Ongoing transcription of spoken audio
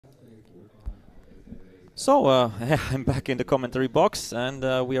So, I'm back in the commentary box, and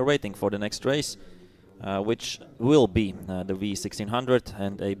we are waiting for the next race, which will be the V1600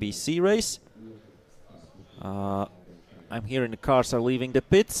 and ABC race. I'm here and the cars are leaving the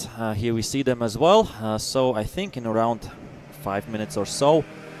pits. Here we see them as well. So I think in around 5 minutes or so,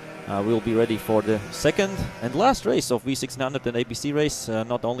 we'll be ready for the second and last race of V1600 and ABC race,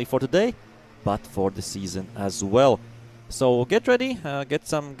 not only for today, but for the season as well. So get ready, get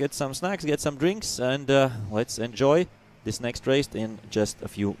some snacks, get some drinks, and let's enjoy this next race in just a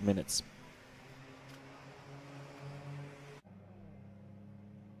few minutes.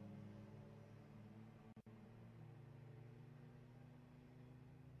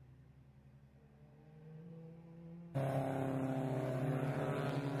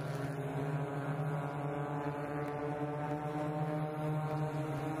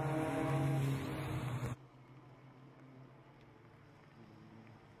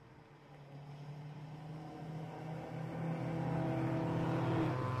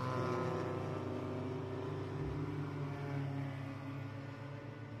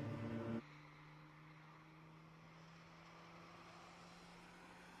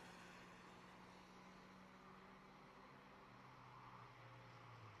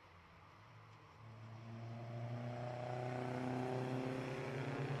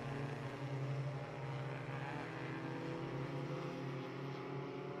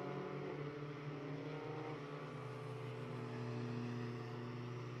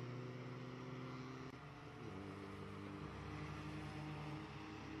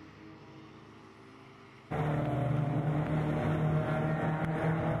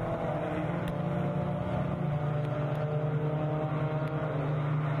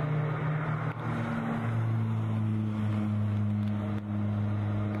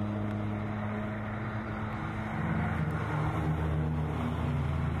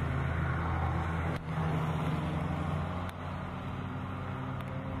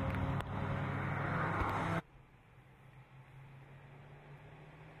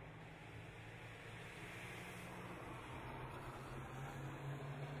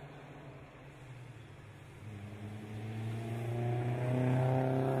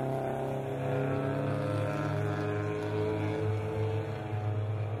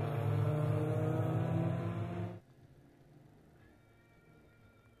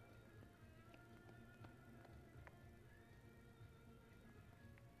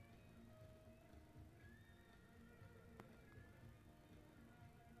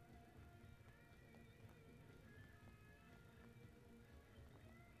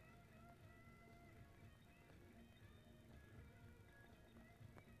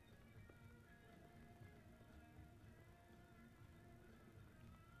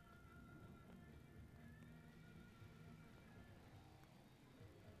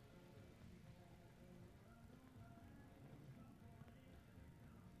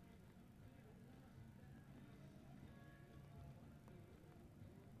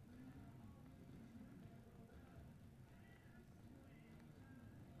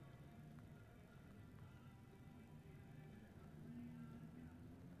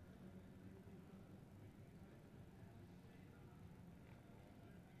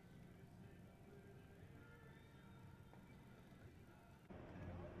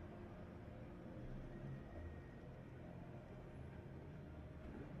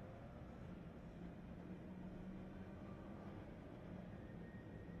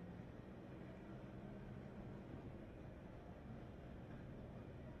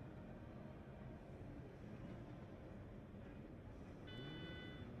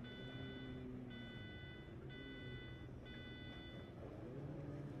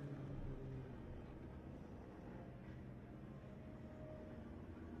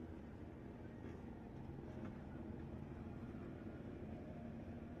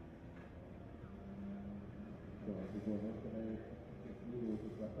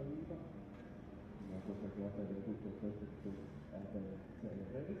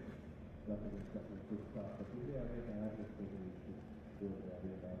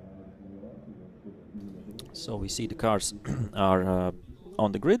 So we see the cars are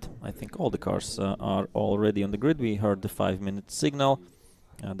on the grid. I think all the cars are already on the grid. We heard the 5-minute signal.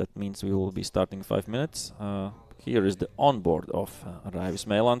 That means we will be starting 5 minutes. Here is the onboard of Raivis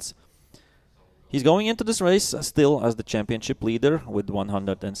Meilands. He's going into this race still as the championship leader with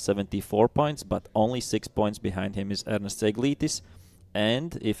 174 points, but only 6 points behind him is Ernests Eglitis.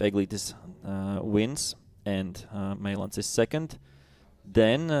 And if Eglitis wins and Meilands is second,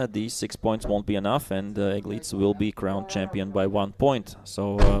 then these 6 points won't be enough, and Eglitis will be crowned champion by 1 point.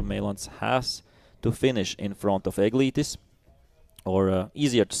 So Meilands has to finish in front of Eglitis, or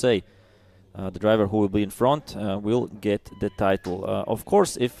easier to say, the driver who will be in front will get the title. Of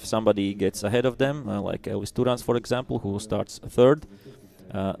course, if somebody gets ahead of them, like Elvis Turans, for example, who starts third,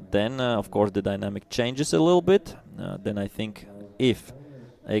 then of course the dynamic changes a little bit. Then I think if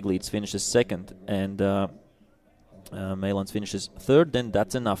Eglitis finishes second and Meilands finishes third, then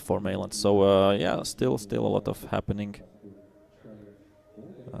that's enough for Meilands. So yeah, still a lot of happening.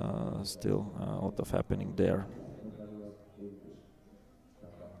 Still a lot of happening there.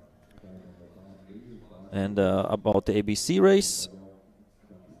 And about the ABC race.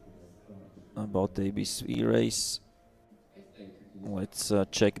 Let's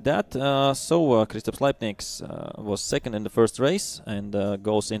check that. Kristaps Leipniks was second in the first race and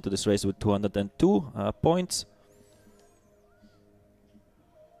goes into this race with 202 points.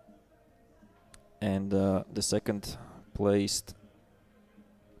 And the second place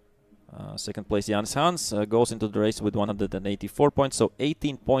Janis goes into the race with 184 points, so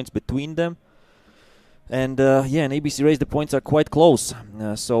 18 points between them. And yeah, in ABC race the points are quite close.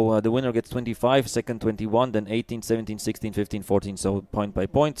 The winner gets 25, second 21, then 18, 17, 16, 15, 14, so point by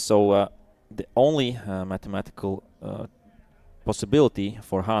point. So the only mathematical possibility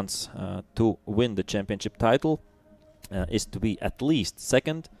for Hans to win the championship title is to be at least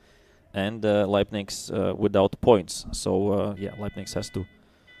second, and Leipniks without points. So yeah, Leipniks has to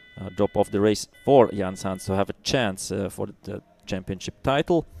drop off the race for Jans Hans to have a chance for the championship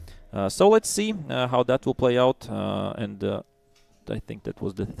title. So let's see how that will play out, and I think that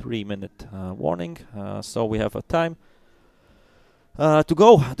was the 3-minute warning. So we have a time to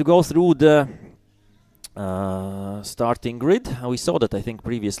go through the starting grid. We saw that, I think,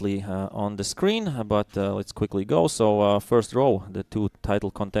 previously on the screen, but let's quickly go. So first row, the two title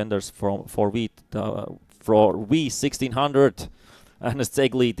contenders for V1600. Ernests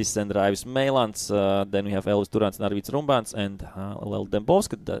Eglitis and Raivis Meilands. Then we have Elvis Turans, Raivis Meilands, and Lel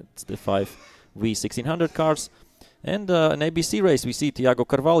Dembowski. That's the 5 V1600 cars. And an ABC race, we see Tiago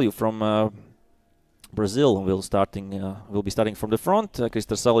Carvalho from Brazil will be starting from the front.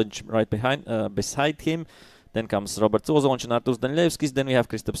 Kristaps Salic right beside him. Then comes Robert Ozolins and Arturs Danilevskis. Then we have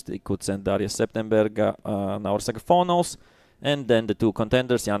Kristaps Stikuts and Darius Septemberga, Nauris Agafonos. And then the two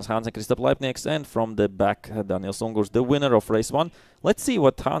contenders, Jans Hans and Kristaps Leipniks, and from the back, Daniels Ungurs, the winner of race 1. Let's see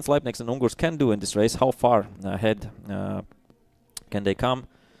what Hans, Leipniks and Ungurs can do in this race. How far ahead can they come?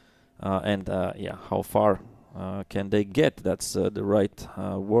 And yeah, how far can they get? That's the right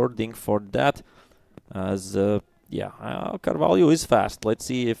wording for that. As yeah, Carvalho is fast. Let's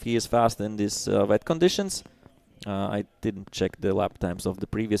see if he is fast in these wet conditions. I didn't check the lap times of the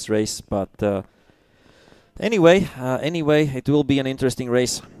previous race, but Anyway, it will be an interesting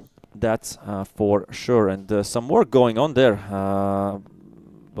race, that's for sure. And some work going on there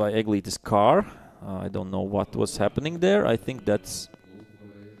by Eglitis' car. I don't know what was happening there. I think that's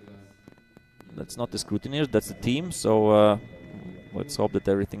not the scrutineers, that's the team. So let's hope that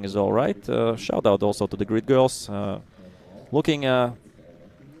everything is all right. Shout out also to the grid girls, looking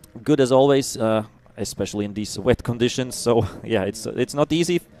good as always, especially in these wet conditions. So yeah, it's not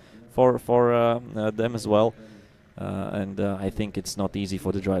easy for them as well, and I think it's not easy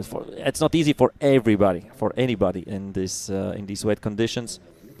for the drivers. It's not easy for everybody, for anybody in these wet conditions,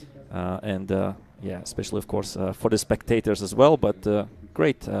 and yeah, especially of course for the spectators as well. But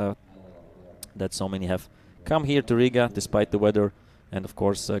great that so many have come here to Riga despite the weather, and of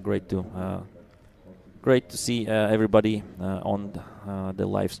course great to see everybody on the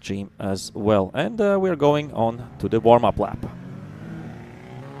live stream as well. And we're going on to the warm-up lap.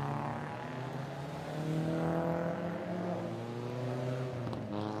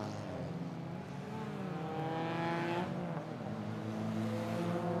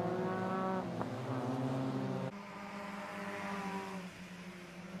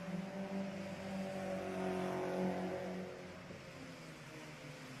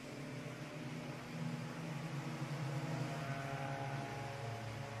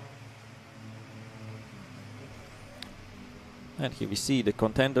 And here we see the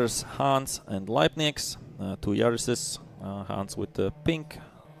contenders, Hans and Leipniks, two Yarises, Hans with the pink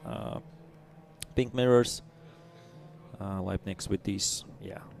mirrors, Leipniks with these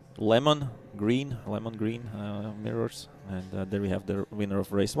lemon green mirrors, and there we have the winner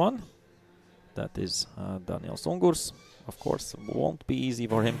of race 1. That is Daniels Ungurs. Of course, won't be easy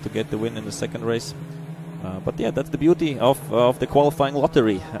for him to get the win in the second race, but yeah, that's the beauty of the qualifying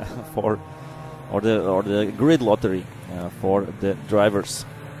lottery or the grid lottery for the drivers.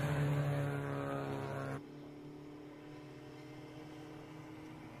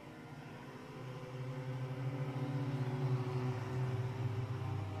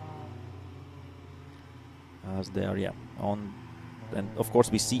 As they are on and of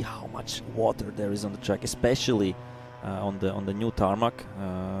course we see how much water there is on the track, especially on the new tarmac,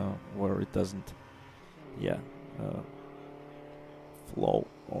 where it doesn't, flow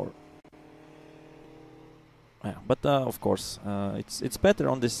or. Yeah, but of course it's better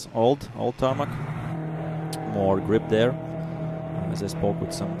on this old tarmac, more grip there. As I spoke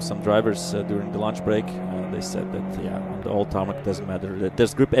with some drivers during the lunch break, they said that on the old tarmac doesn't matter.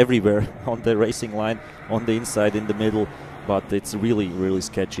 There's grip everywhere on the racing line, on the inside, in the middle, but it's really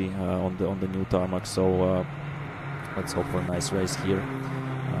sketchy on the new tarmac. So let's hope for a nice race here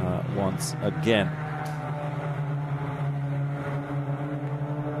once again.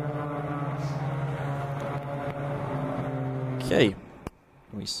 Okay,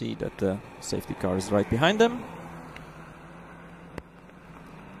 we see that the safety car is right behind them.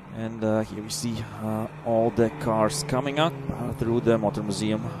 And here we see all the cars coming up through the Motor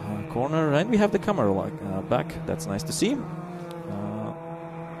Museum corner, and we have the camera back. That's nice to see. We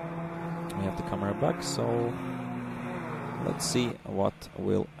have the camera back, so let's see what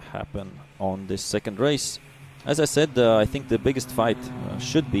will happen on this second race. As I said, I think the biggest fight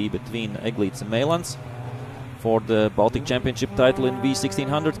should be between Eglitis and Meilands for the Baltic Championship title in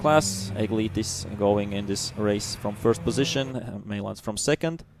V1600 class. Eglitis going in this race from first position, Meilands from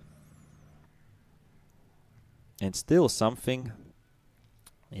second. And still something,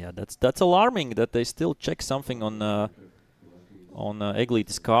 that's alarming that they still check something on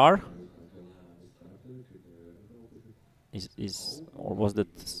Eglitis' car. Or was that?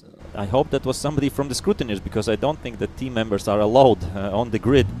 I hope that was somebody from the scrutineers, because I don't think that team members are allowed on the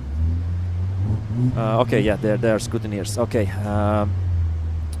grid. Okay, yeah, they're scrutineers. Okay,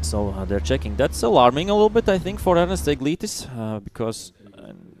 so they're checking. That's alarming a little bit, I think, for Ernests Eglitis, because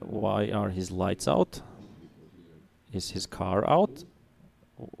why are his lights out? Is his car out?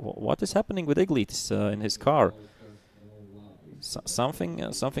 What is happening with Eglitis in his car?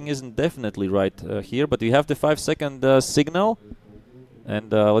 Something isn't definitely right here, but we have the 5-second signal,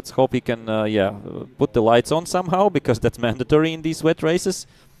 and let's hope he can put the lights on somehow, because that's mandatory in these wet races.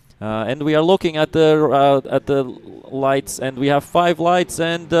 And we are looking at the lights, and we have 5 lights,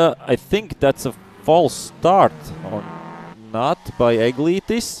 and I think that's a false start, or not, by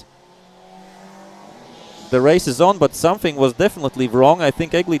Eglitis. The race is on, but something was definitely wrong. I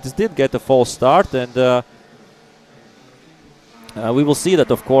think Eglitis did get a false start, and we will see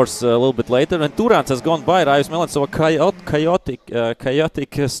that, of course, a little bit later. And Turans has gone by Raivis Meilands, so a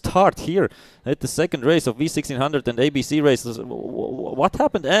chaotic start here at the second race of V1600 and ABC races. What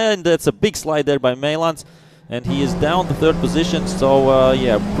happened? And that's a big slide there by Meilands, and he is down to third position. So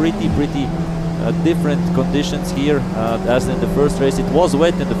pretty different conditions here as in the first race. It was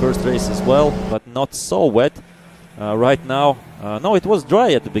wet in the first race as well, but not so wet right now. No, it was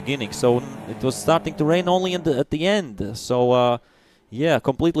dry at the beginning, so it was starting to rain only at the end. So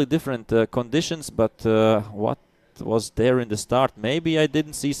completely different conditions. But what was there in the start? Maybe I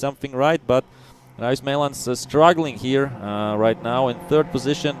didn't see something right, but Raivis Meilands struggling here right now in third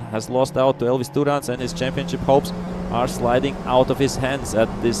position, has lost out to Elvis Turans, and his championship hopes are sliding out of his hands at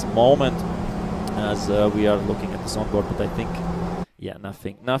this moment as we are looking at this onboard. But I think,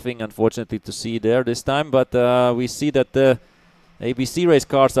 nothing unfortunately to see there this time. But we see that the ABC race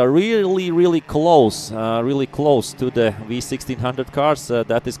cars are really close to the V1600 cars.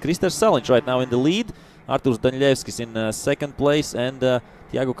 That is Kristaps right now in the lead, Arturs Danilevskis in second place, and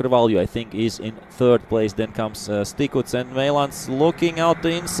Tiago Carvalho, I think, is in third place. Then comes Stikuts and Meilands looking out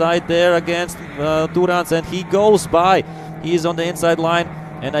the inside there against Turans, and he goes by. He is on the inside line,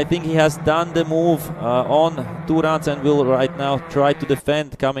 and I think he has done the move on Turans and will right now try to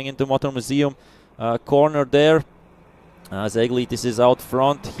defend coming into Motor Museum corner there. As Eglitis is out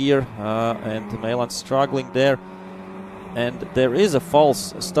front here, and Meilands struggling there. And there is a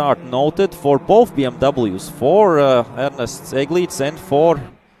false start noted for both BMWs, for Ernests Eglitis and for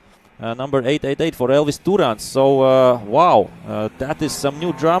number 888 for Elvis Turans. So wow, that is some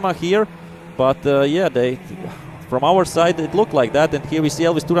new drama here. But from our side it looked like that, and here we see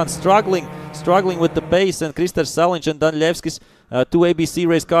Elvis Turans struggling with the pace, and Kristaps and Danilevskis, two ABC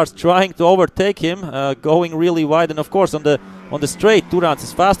race cars trying to overtake him, going really wide. And of course on the straight Turans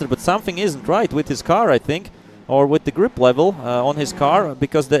is faster, but something isn't right with his car, I think, or with the grip level on his car,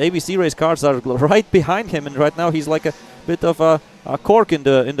 because the ABC race cars are right behind him, and right now he's like a bit of a cork in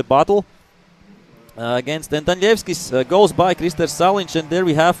the bottle against. And Danilevskis goes by Kristaps, and there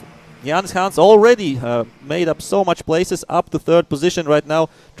we have Janis already made up so much places, up to third position right now,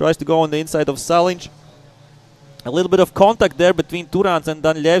 tries to go on the inside of Salinj. A little bit of contact there between Turans and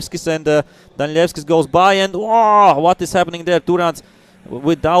Danilevskis, and Danilevskis goes by, and what is happening there? Turans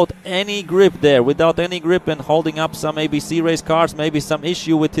without any grip there, without any grip, and holding up some ABC race cars, maybe some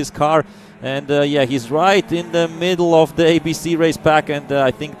issue with his car. And yeah, he's right in the middle of the ABC race pack, and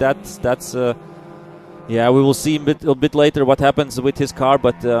I think that's yeah, we will see a bit later what happens with his car,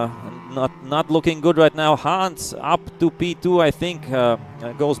 but not looking good right now. Hans up to P2, I think,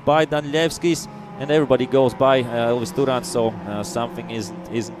 goes by Danilevskis, and everybody goes by Elvis Turans, so something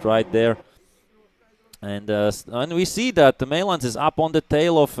isn't right there. And we see that the Meilands is up on the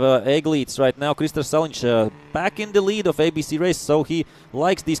tail of Eglitis right now. Kristaps back in the lead of ABC race, so he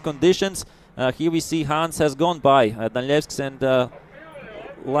likes these conditions. Here we see Hans has gone by Danilevskis, and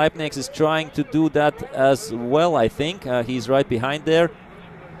Leibniz is trying to do that as well, I think. He's right behind there.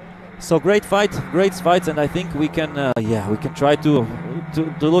 So great fights, and I think we can, yeah, we can try to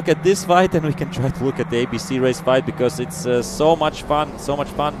look at this fight, and we can try to look at the ABC race fight, because it's so much fun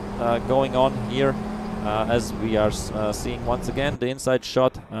going on here, as we are seeing once again the inside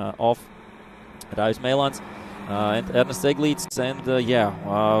shot of Raivis Meilands and Ernests Eglitis, and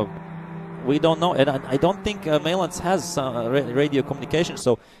yeah. We don't know, and I don't think Meilands has radio communication,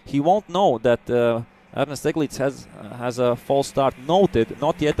 so he won't know that Ernests Eglitis has a false start noted,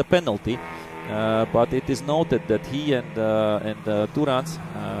 not yet a penalty, but it is noted that he and Turans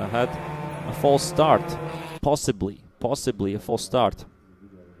had a false start, possibly a false start.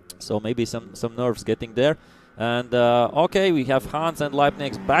 So maybe some nerves getting there. And okay, we have Hans and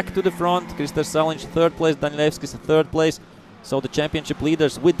Leibniz back to the front. Kristaps third place, Danilevskis third place. So the championship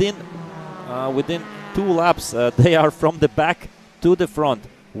leaders within 2 laps, they are from the back to the front.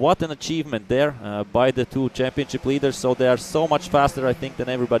 What an achievement there by the 2 championship leaders. So they are so much faster, I think, than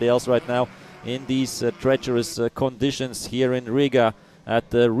everybody else right now in these treacherous conditions here in Riga at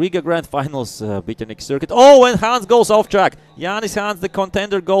the Riga Grand Finals BaTCC circuit. Oh, and Hans goes off track. Janis Hans, the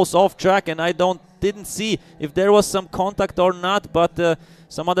contender, goes off track, and I didn't see if there was some contact or not, but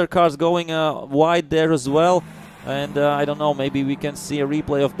some other cars going wide there as well. And I don't know, maybe we can see a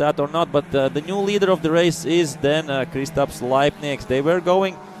replay of that or not, but the new leader of the race is then Kristaps Leibniz. They were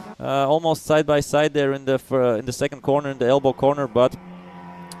going almost side by side there in the second corner, in the elbow corner, but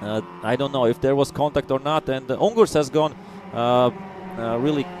I don't know if there was contact or not. And Ungurs has gone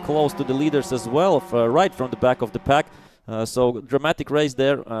really close to the leaders as well, right from the back of the pack. So dramatic race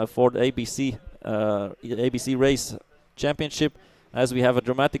there for the ABC Race Championship, as we have a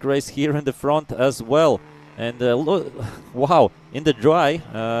dramatic race here in the front as well. And look, wow, in the dry,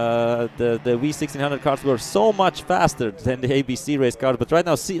 the V1600 cars were so much faster than the ABC race cars. But right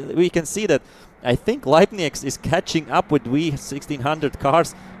now, we can see that I think Leibniz is catching up with V1600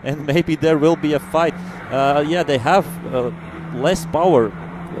 cars, and maybe there will be a fight. Yeah, they have less power.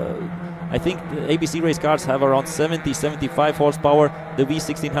 I think the ABC race cars have around 70-75 horsepower. The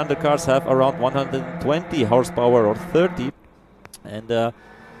V1600 cars have around 120 horsepower or 30. And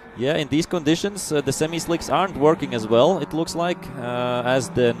yeah, in these conditions, the semi-slicks aren't working as well, it looks like, as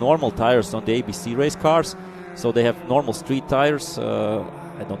the normal tires on the ABC race cars. So they have normal street tires.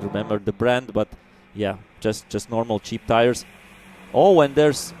 I don't remember the brand, but yeah, just normal cheap tires. Oh, and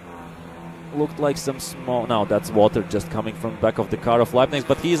there's looked like some small... No, that's water just coming from the back of the car of Leibniz,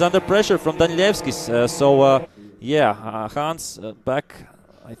 but he is under pressure from Danilevskis. So yeah, Hans back.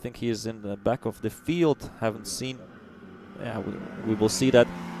 I think he is in the back of the field. Haven't seen... Yeah, we will see that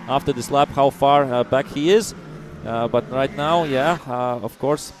after this lap how far back he is, but right now, yeah, of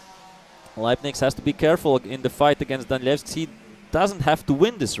course, Leibniz has to be careful in the fight against Danilevskis. He doesn't have to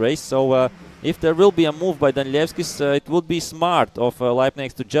win this race, so if there will be a move by Danilevskis, it would be smart of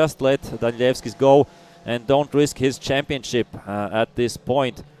Leibniz to just let Danilevskis go and don't risk his championship at this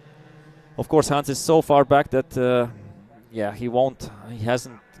point. Of course, Hans is so far back that yeah, he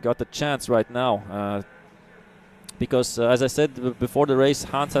hasn't got a chance right now. Because, as I said before the race,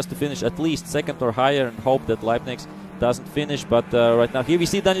 Hans has to finish at least second or higher and hope that Leibniz doesn't finish. But right now, here we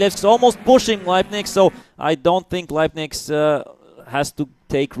see Danilevskis almost pushing Leibniz, so I don't think Leibniz has to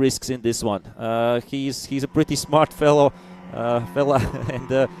take risks in this one. He's a pretty smart fella,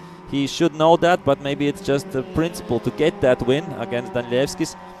 and he should know that, but maybe it's just a principle to get that win against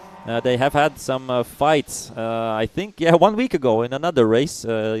Danilevskis. They have had some fights, I think, yeah, 1 week ago in another race,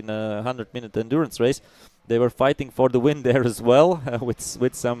 in a 100-minute endurance race. They were fighting for the win there as well,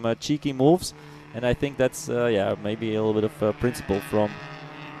 with some cheeky moves, and I think that's yeah, maybe a little bit of principle from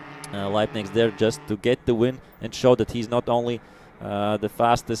Leibniz there, just to get the win and show that he's not only the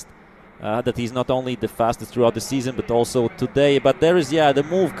fastest, throughout the season, but also today. But there is, yeah, the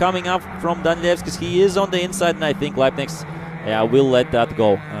move coming up from Danilevskis. He is on the inside, and I think Leibniz, yeah, will let that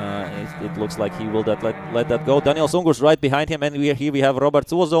go. It looks like he will let that go. Daniel Ungurs right behind him, and here we have Robert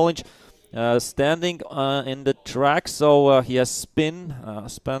Zuozolic. standing in the track, so he has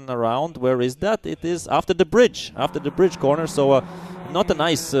spun around. Where is that? It is after the bridge corner, so not a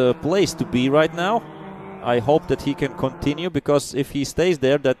nice place to be right now. I hope that he can continue, because if he stays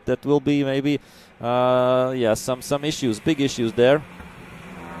there, that will be maybe yeah, some issues, big issues there.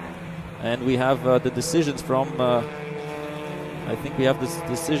 And we have the decisions from I think we have the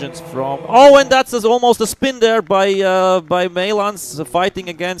decisions from, oh, and that's almost a spin there by Meilands fighting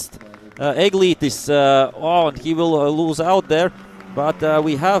against Eglitis. Oh, and he will lose out there, but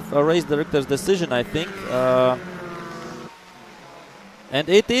we have a race director's decision, I think. And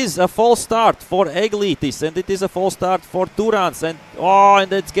it is a false start for Eglitis, and it is a false start for Turans, and oh,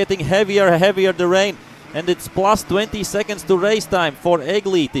 and it's getting heavier the rain, and it's plus 20 seconds to race time for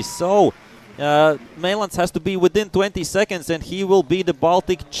Eglitis. So Meilands has to be within 20 seconds, and he will be the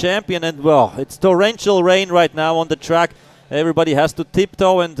Baltic champion. And well, it's torrential rain right now on the track. Everybody has to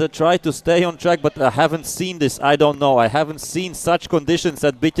tiptoe and try to stay on track, but I haven't seen this. I don't know. I haven't seen such conditions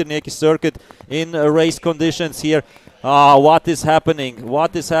at BaTCC circuit in race conditions here. What is happening?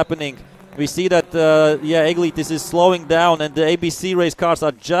 What is happening? We see that, yeah, Eglitis is slowing down, and the ABC race cars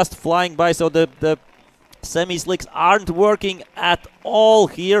are just flying by, so the semi-slicks aren't working at all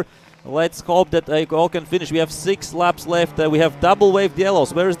here. Let's hope that they all can finish. We have 6 laps left. We have double waved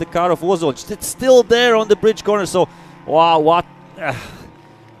yellows. Where is the car of Wozolc? It's still there on the bridge corner, so wow, what?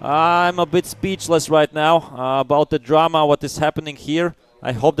 I'm a bit speechless right now about the drama, what is happening here.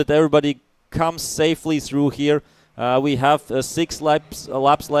 I hope that everybody comes safely through here. We have 6 laps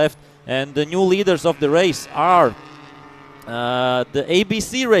left, and the new leaders of the race are the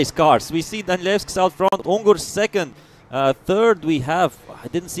ABC race cars. We see Danilevskis out front, Ungur second. Third we have, I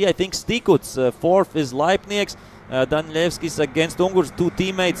didn't see, I think Stikuts. Fourth is Leipnieks. Danilevskis against Ungur's 2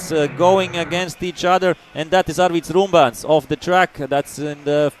 teammates going against each other, and that is Arvids Rumbans off the track. That's in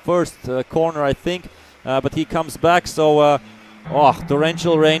the first corner, I think, but he comes back. So oh,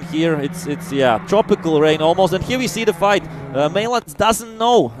 torrential rain here. It's yeah, tropical rain almost. And here we see the fight. Meilands doesn't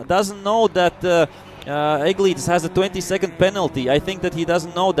know that Eglitis has a 20-second penalty. I think that he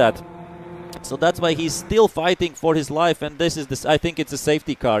doesn't know that. So that's why he's still fighting for his life, and this is this. I think it's a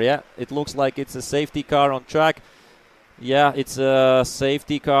safety car. Yeah, it looks like it's a safety car on track. Yeah, it's a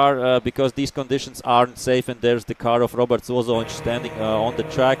safety car because these conditions aren't safe, and there's the car of Robert Wozolc standing on the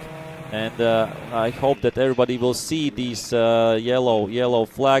track. And I hope that everybody will see these yellow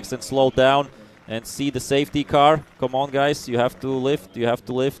flags and slow down and see the safety car. Come on, guys, you have to lift, you have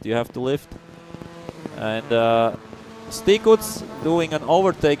to lift, you have to lift. And Stikuts doing an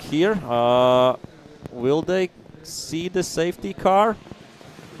overtake here. Will they see the safety car?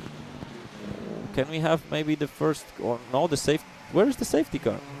 Can we have maybe the first, or no, the safe? Where is the safety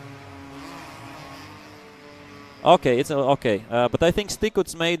car? Okay, it's okay. But I think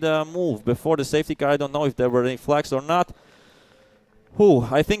Stikuts made a move before the safety car. I don't know if there were any flags or not.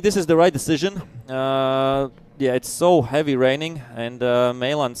 I think this is the right decision. Yeah, it's so heavy raining, and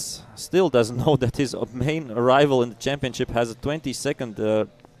Meilands still doesn't know that his main rival in the championship has a 20-second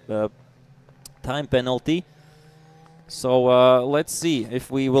time penalty. So let's see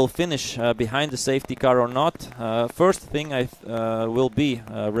if we will finish behind the safety car or not. First thing I will be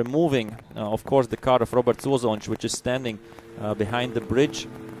removing, of course, the car of Robert Wozolc, which is standing behind the bridge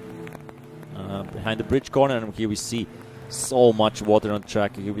corner. And here we see so much water on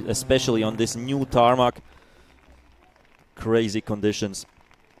track, especially on this new tarmac. Crazy conditions.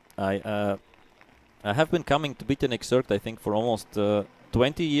 I have been coming to BaTCC circuit, I think, for almost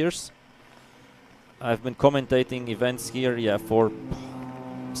 20 years. I've been commentating events here, yeah, for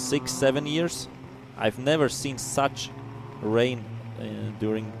 6-7 years. I've never seen such rain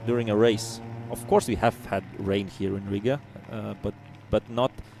during a race. Of course, we have had rain here in Riga, but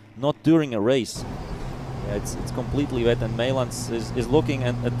not during a race. Yeah, it's completely wet, and Meilands is looking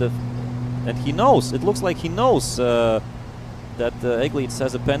at the, and he knows. It looks like he knows that Eglitis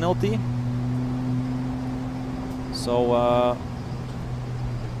has a penalty. So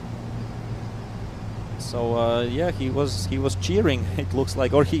yeah, he was cheering. It looks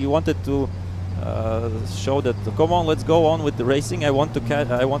like, or he wanted to show that, come on, let's go on with the racing. I want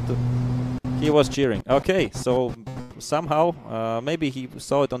to. He was cheering. Okay, so somehow maybe he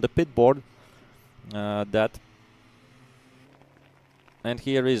saw it on the pit board. That. And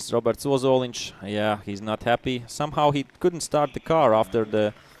here is Robert Wozolc. Yeah, he's not happy. Somehow he couldn't start the car after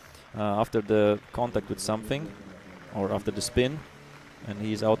the contact with something, or after the spin, and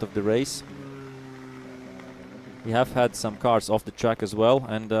he's out of the race. We have had some cars off the track as well,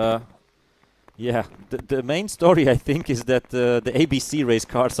 and yeah, the main story, I think, is that the ABC race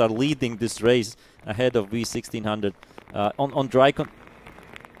cars are leading this race ahead of V1600 on dry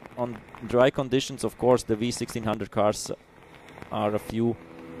on dry conditions, of course, the V1600 cars are a few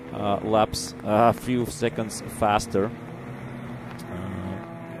laps, a few seconds faster.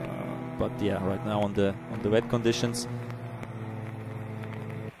 But yeah, right now on the wet conditions,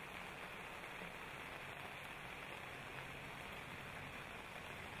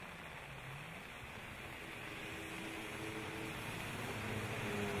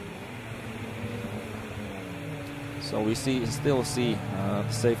 so we still see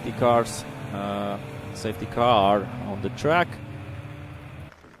the safety car on the track.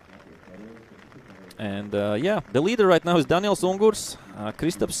 And yeah, the leader right now is Daniels Ungurs,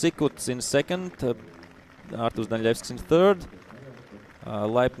 Kristaps Stikuts in second, Artūrs Daņļevskis in third,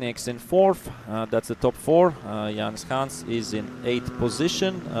 Laipnieks in fourth. That's the top four. Janis Hans is in 8th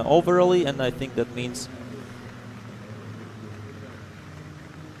position overall, and I think that means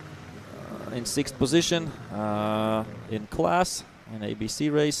in 6th position in class, in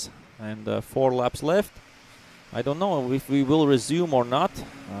ABC race, and 4 laps left. I don't know if we will resume or not.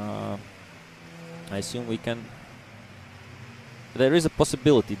 I assume we can. There is a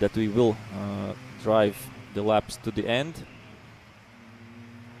possibility that we will drive the laps to the end,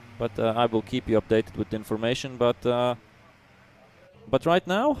 but I will keep you updated with the information. But right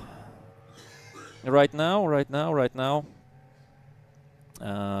now,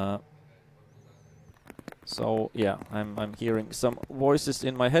 so yeah, I'm hearing some voices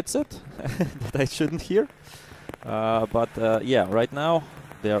in my headset that I shouldn't hear. But yeah, right now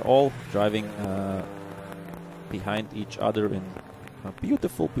they are all driving behind each other in a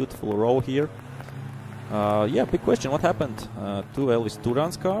beautiful row here. Yeah, big question, what happened to Elvis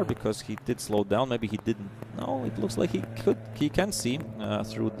Turans' car, because he did slow down. Maybe he didn't. No, it looks like he can see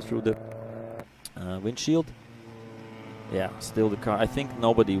through the windshield. Yeah, still the car. I think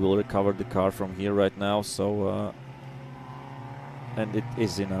nobody will recover the car from here right now. So and it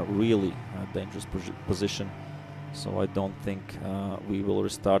is in a really dangerous position. So I don't think we will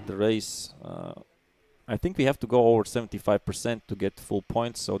restart the race. I think we have to go over 75% to get full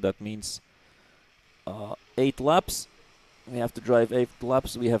points. So that means 8 laps. We have to drive 8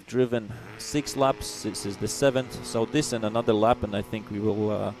 laps. We have driven 6 laps. This is the 7th. So this and another lap, and I think we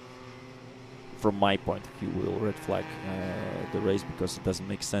will, from my point of view, will red flag the race, because it doesn't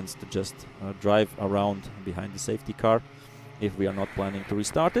make sense to just drive around behind the safety car if we are not planning to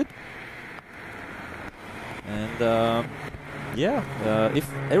restart it. And yeah, if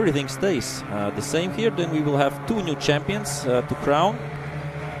everything stays the same here, then we will have 2 new champions to crown.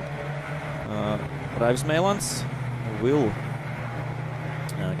 Raivis Meilands will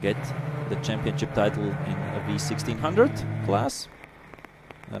get the championship title in a V1600 class.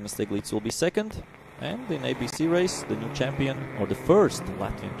 Ernests Eglitis will be second. And in ABC race, the new champion, or the first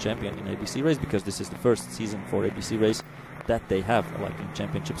Latvian champion in ABC race, because this is the first season for ABC race that they have a Latvian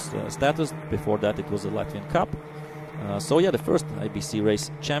championship status. Before that it was a Latvian Cup. So yeah, the first ABC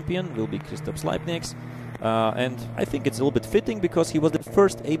race champion will be Kristaps Laipnieks. And I think it's a little bit fitting, because he was the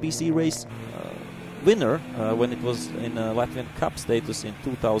first ABC race winner when it was in Latvian Cup status in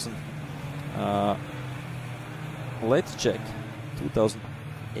 2000. Let's check.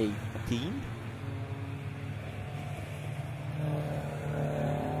 2018.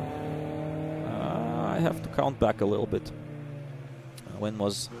 I have to count back a little bit. When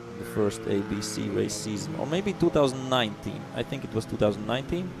was the first ABC race season? Or maybe 2019. I think it was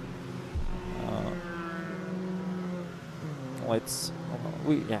 2019.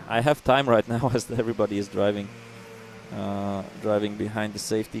 Yeah, I have time right now, as everybody is driving behind the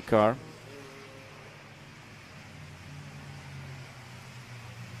safety car.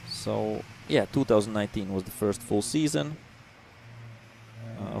 So yeah, 2019 was the first full season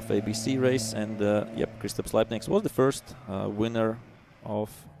of ABC race, and yep, Kristaps Laipnieks was the first winner of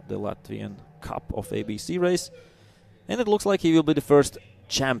the Latvian Cup of ABC race, and it looks like he will be the first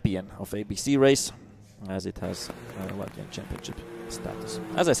champion of ABC race, as it has Latvian championship status.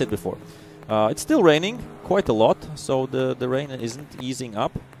 As I said before, it's still raining quite a lot, so the rain isn't easing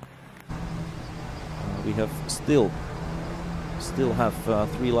up. We have still have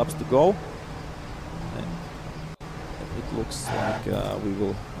 3 laps to go, and it looks like we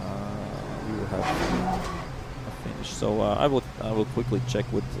will have a finish. So I will quickly check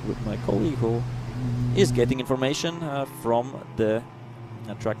with my colleague, who is getting information from the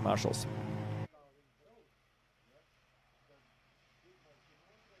track marshals.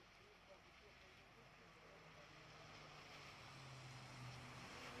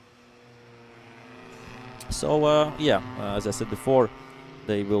 So yeah, as I said before,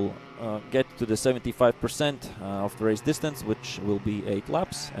 they will get to the 75% of the race distance, which will be 8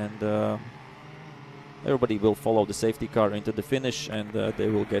 laps, and everybody will follow the safety car into the finish, and they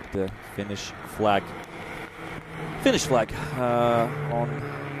will get the finish flag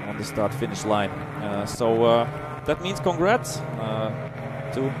on the start-finish line. So that means congrats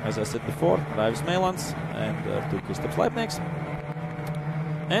to, as I said before, Raivis Meilands and to Kristaps Leipnieks.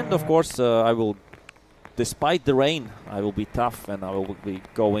 And of course, I will, despite the rain, I will be tough and I will be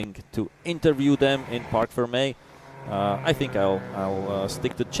going to interview them in Parc Fermé. I think I'll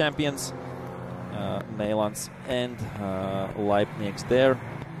stick to champions, Meilands and Leipnieks there.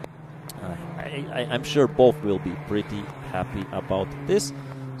 I'm sure both will be pretty happy about this.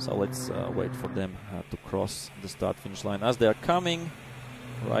 So let's wait for them to cross the start-finish line as they are coming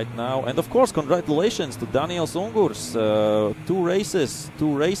right now. And of course, congratulations to Daniels Ungurs. 2 races,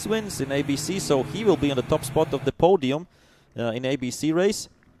 2 race wins in ABC, so he will be on the top spot of the podium in ABC race.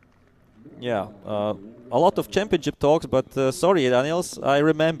 Yeah, a lot of championship talks, but sorry, Daniels, I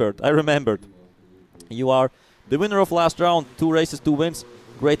remembered. You are the winner of last round, 2 races, 2 wins,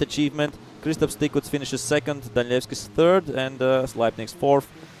 great achievement. Kristaps Stikuts finishes 2nd, Danielewski's 3rd, and Leipnieks 4th.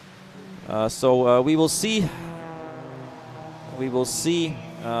 So we will see. We will see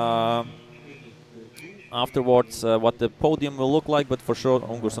afterwards what the podium will look like, but for sure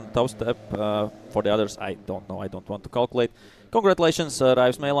Ungurs on top step. For the others, I don't know. I don't want to calculate. Congratulations,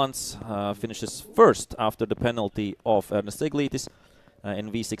 Raivis Meilands finishes 1st after the penalty of Ernests Eglitis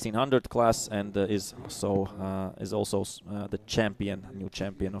in V1600 class, and is also the champion, new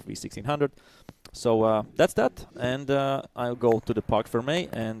champion of V1600. So that's that, and I'll go to the Parc Fermé,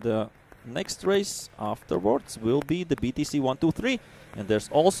 and next race afterwards will be the BTC 123, and there's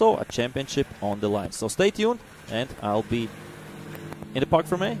also a championship on the line. So stay tuned, and I'll be in the Parc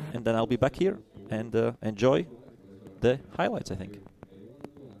Fermé, and then I'll be back here and enjoy the highlights, I think.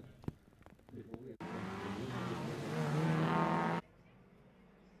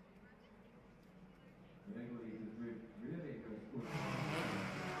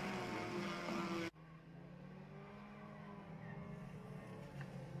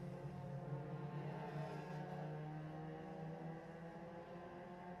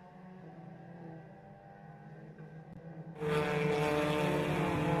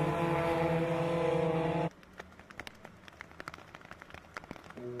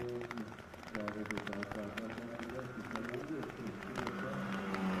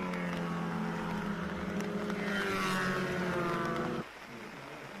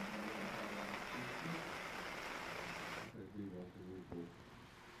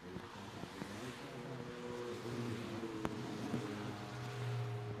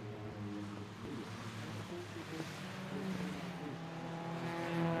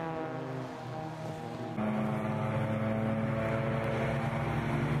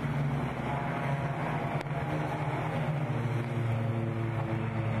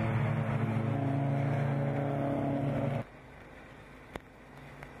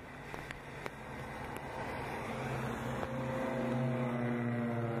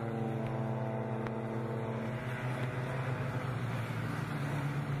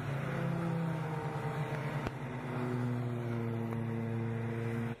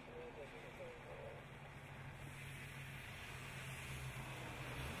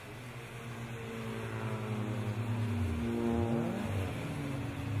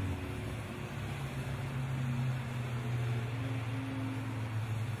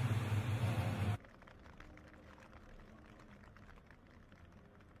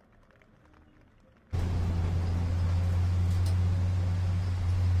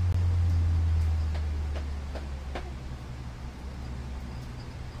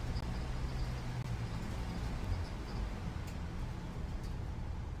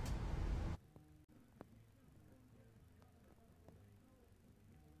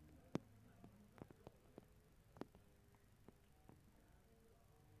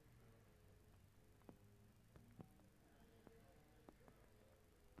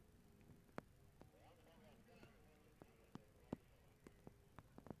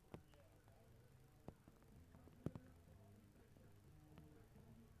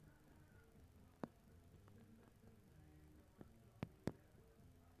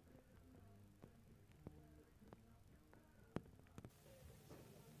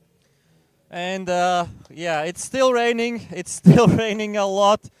 And yeah, it's still raining. It's still raining a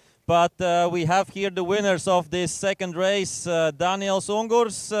lot. But we have here the winners of this second race, Daniels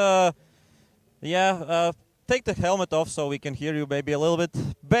Ungurs. Take the helmet off so we can hear you maybe a little bit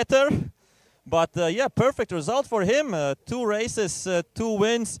better. But yeah, perfect result for him. 2 races, 2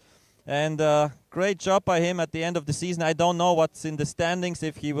 wins. And great job by him at the end of the season. I don't know what's in the standings,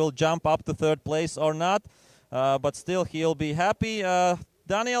 if he will jump up to 3rd place or not. But still, he'll be happy.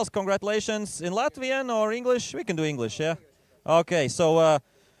 Daniels, congratulations. In Latvian or English? We can do English, yeah? Okay, so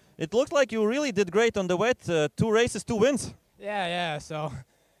it looks like you really did great on the wet. 2 races, 2 wins. Yeah, so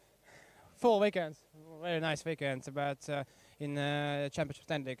full weekends, very nice weekends, but in championship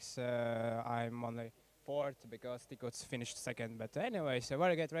standings I'm only 4th because Stikuts finished 2nd, but anyways, a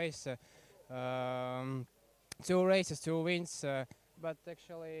very good race. 2 races, 2 wins, but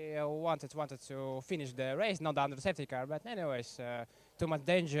actually wanted to finish the race, not under the safety car, but anyways, too much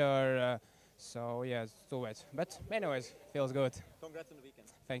danger, so yeah, it's too wet, but anyways, feels good. Congrats on the weekend.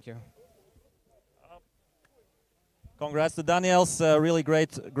 Thank you. Congrats to Daniels, really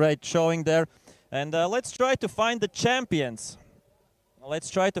great showing there. And let's try to find the champions. Let's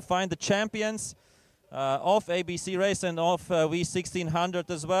try to find the champions of ABC race and of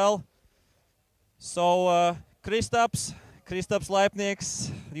V1600 as well. So Kristaps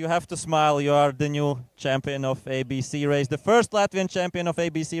Leipniks, you have to smile. You are the new champion of ABC race, the first Latvian champion of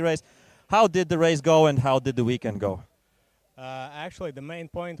ABC race. How did the race go and how did the weekend go? Actually, the main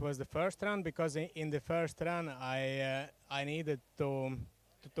point was the first run, because in the first run I needed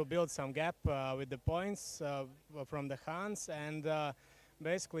to build some gap with the points from the Hans, and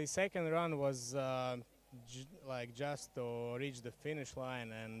basically second run was like just to reach the finish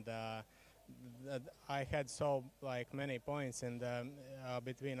line, and I had so like many points in the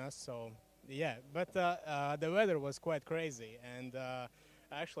between us. So yeah, but the weather was quite crazy, and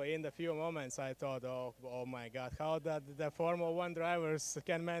actually, in the few moments, I thought, oh my God, how that the Formula 1 drivers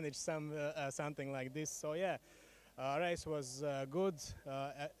can manage something like this. So yeah, race was good.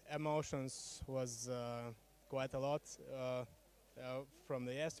 Emotions was quite a lot from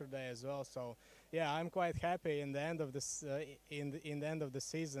the yesterday as well. So yeah, I'm quite happy in the end of this in the end of the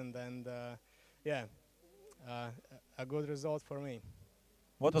season, and yeah, a good result for me.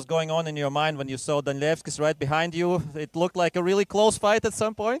 What was going on in your mind when you saw Danilevskis right behind you? It looked like a really close fight at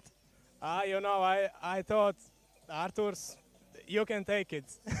some point. You know, I thought, Arturs, you can take it.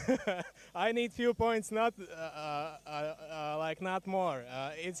 I need few points, not like not more.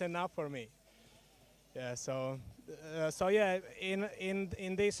 It's enough for me. Yeah. So yeah,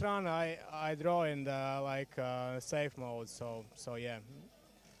 in this run I draw in the like safe mode. So yeah.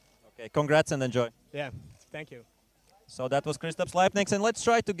 Okay. Congrats and enjoy. Yeah. Thank you. So that was Kristaps Leipniks, and let's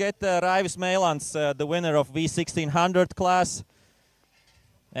try to get Raivis Meilands, the winner of V1600 class,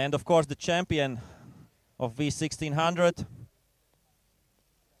 and of course the champion of V1600.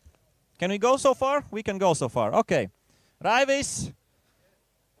 Can we go so far? We can go so far. Okay, Raivis.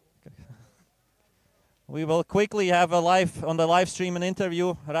 We will quickly have on the live stream an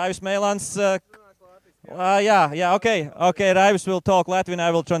interview. Raivis Meilands. Yeah. Okay. Raivis will talk Latvian.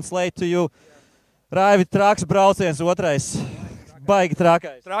 I will translate to you. Raivi, traks brauciens, otrais. Baigi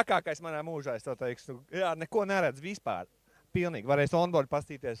trakais. Trakākais manā mūžā, es to teikšu. Jā, neko neredz vispār. Pilnīgi. Varēs onboard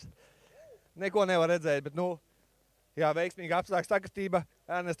pastīties. Neko nevar redzēt, bet, nu, jā, veiksmīga apstākļu sakritība,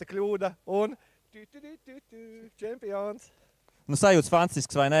 Ernesta kļūda un čempions. Nu, sajūts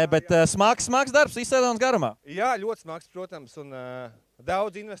fantastisks, vai ne? Bet smags darbs, viss sezonas garumā. Jā, ļoti smags, protams, un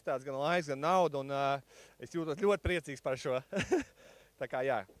daudz investēts, gan laiks, gan naudu, un es jūtos ļoti priecīgs par šo. Tā kā,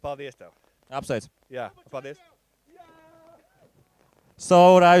 jā, paldies tev. Apsveic. Yeah, paldies.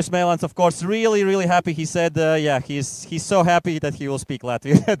 So Raivis Meilands, of course, really happy. He said, yeah, he's so happy that he will speak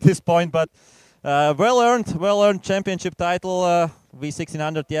Latvian at this point. But well earned championship title,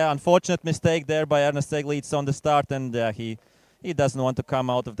 V1600. Yeah, unfortunate mistake there by Ernests Eglitis on the start, and he doesn't want to come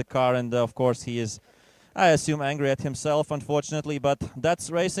out of the car. And of course, he is, I assume, angry at himself, unfortunately. But that's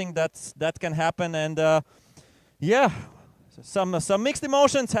racing. That can happen. And yeah. Some mixed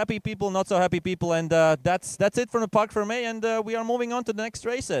emotions, happy people, not so happy people, and that's it from the park for me, and we are moving on to the next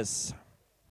races.